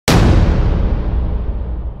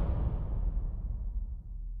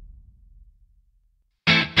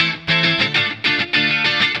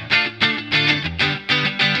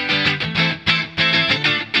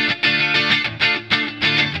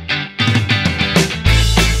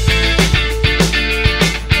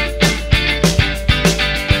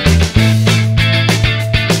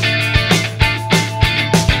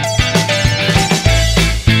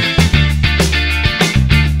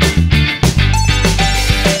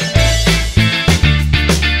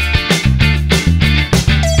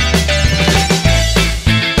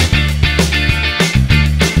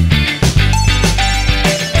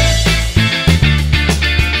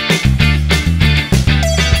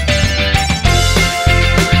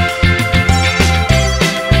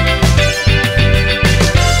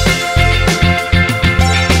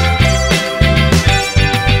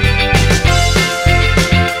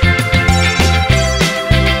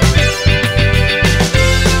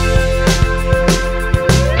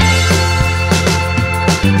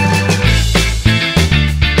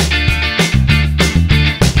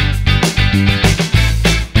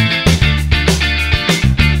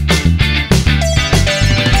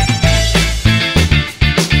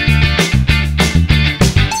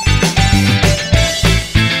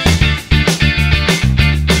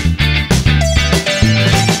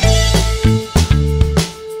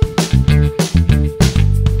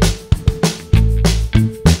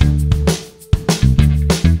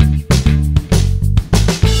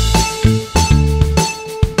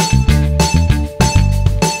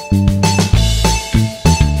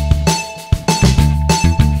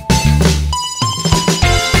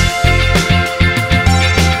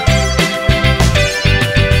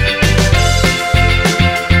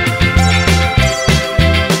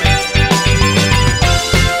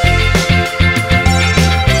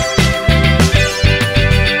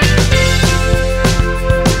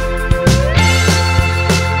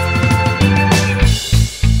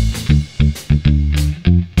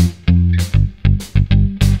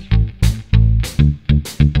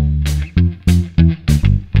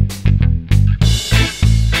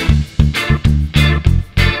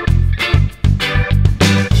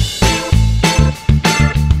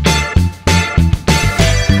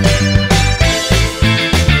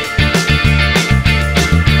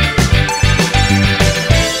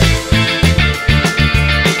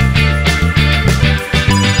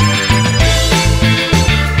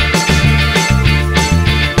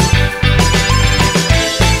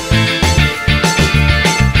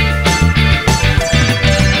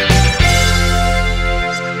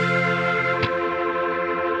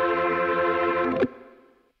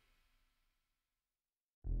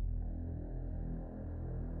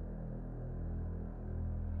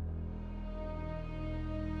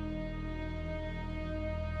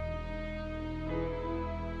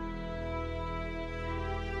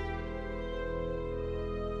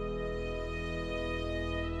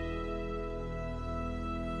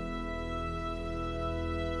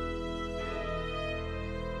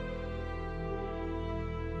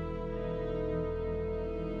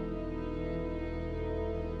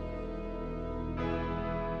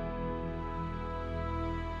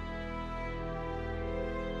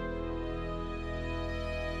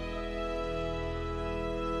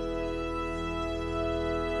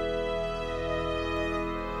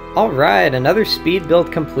Alright, another speed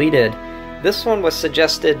build completed. This one was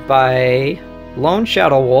suggested by Lone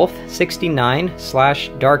Shadow Wolf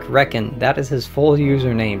 69/Dark Reckon. That is his full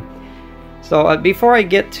username. So before I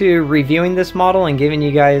get to reviewing this model and giving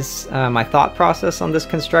you guys my thought process on this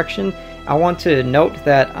construction, I want to note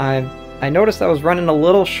that I noticed I was running a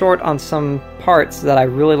little short on some parts that I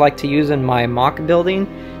really like to use in my mock building.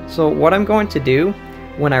 So what I'm going to do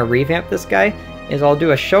when I revamp this guy is I'll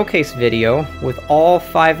do a showcase video with all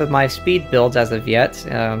 5 of my speed builds as of yet.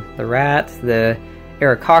 The Rat, the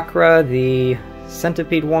Aarakocra, the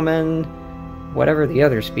Centipede Woman, whatever the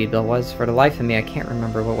other speed build was. For the life of me, I can't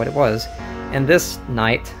remember what it was. And this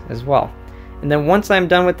Knight as well. And then once I'm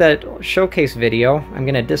done with that showcase video, I'm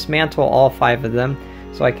going to dismantle all 5 of them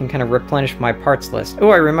so I can kind of replenish my parts list. Oh,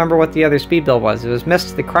 I remember what the other speed build was. It was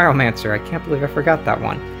Mist the Cryomancer. I can't believe I forgot that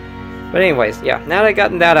one. But anyways, yeah, now that I've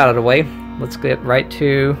gotten that out of the way, let's get right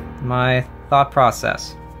to my thought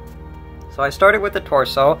process. So I started with the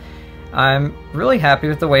torso. I'm really happy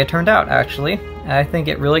with the way it turned out, actually. I think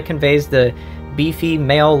it really conveys the beefy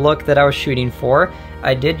male look that I was shooting for.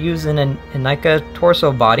 I did use an Inika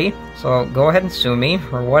torso body, so go ahead and sue me,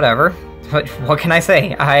 or whatever. But what can I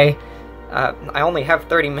say? I only have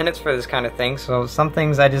 30 minutes for this kind of thing, so some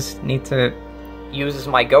things I just need to use as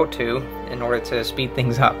my go-to in order to speed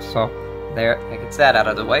things up. So there, I get that out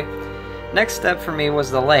of the way. Next step for me was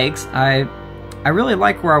the legs. I really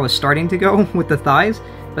like where I was starting to go with the thighs,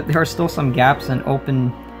 but there are still some gaps and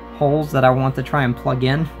open holes that I want to try and plug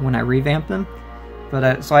in when I revamp them.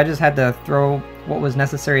 But so I just had to throw what was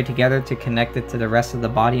necessary together to connect it to the rest of the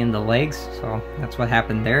body and the legs, so that's what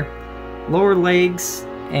happened there. Lower legs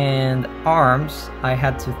and arms I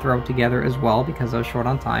had to throw together as well because I was short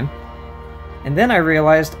on time. And then I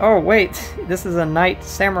realized, oh wait, this is a knight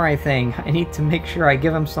samurai thing. I need to make sure I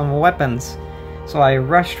give him some weapons. So I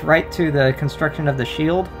rushed right to the construction of the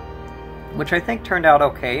shield, which I think turned out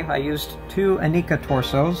okay. I used 2 Inika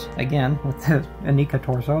torsos, again with the Inika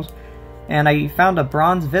torsos, and I found a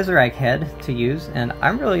bronze Vizirag head to use, and I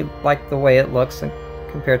really like the way it looks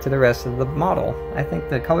compared to the rest of the model. I think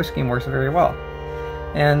the color scheme works very well.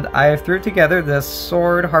 And I threw together this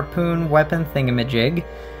sword harpoon weapon thingamajig.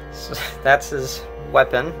 So that's his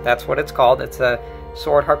weapon, that's what it's called. It's a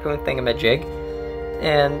sword harpoon thingamajig.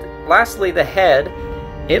 And lastly, the head,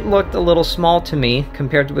 it looked a little small to me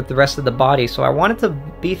compared with the rest of the body, so I wanted to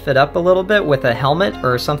beef it up a little bit with a helmet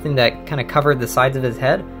or something that kind of covered the sides of his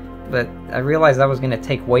head, but I realized that was going to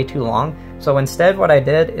take way too long. So instead what I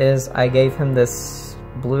did is I gave him this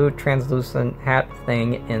blue translucent hat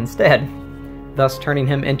thing instead, thus turning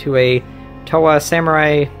him into a Toa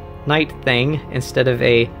Samurai Knight thing instead of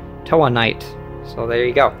a Toa Knight. So there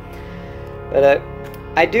you go. But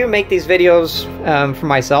I do make these videos for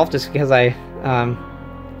myself just because I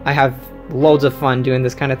have loads of fun doing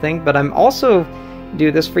this kind of thing, but I'm also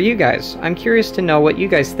do this for you guys. I'm curious to know what you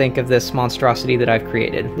guys think of this monstrosity that I've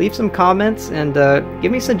created. Leave some comments and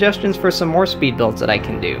give me suggestions for some more speed builds that I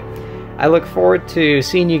can do. I look forward to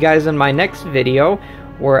seeing you guys in my next video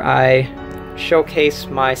where I showcase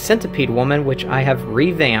my Centipede Woman, which I have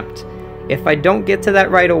revamped. If I don't get to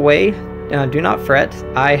that right away, do not fret.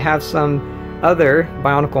 I have some other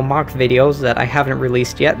Bionicle mock videos that I haven't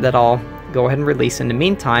released yet that I'll go ahead and release in the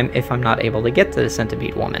meantime if I'm not able to get to the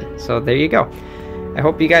Centipede Woman. So there you go. I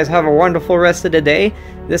hope you guys have a wonderful rest of the day.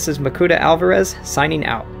 This is Makuta Alvarez signing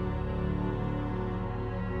out.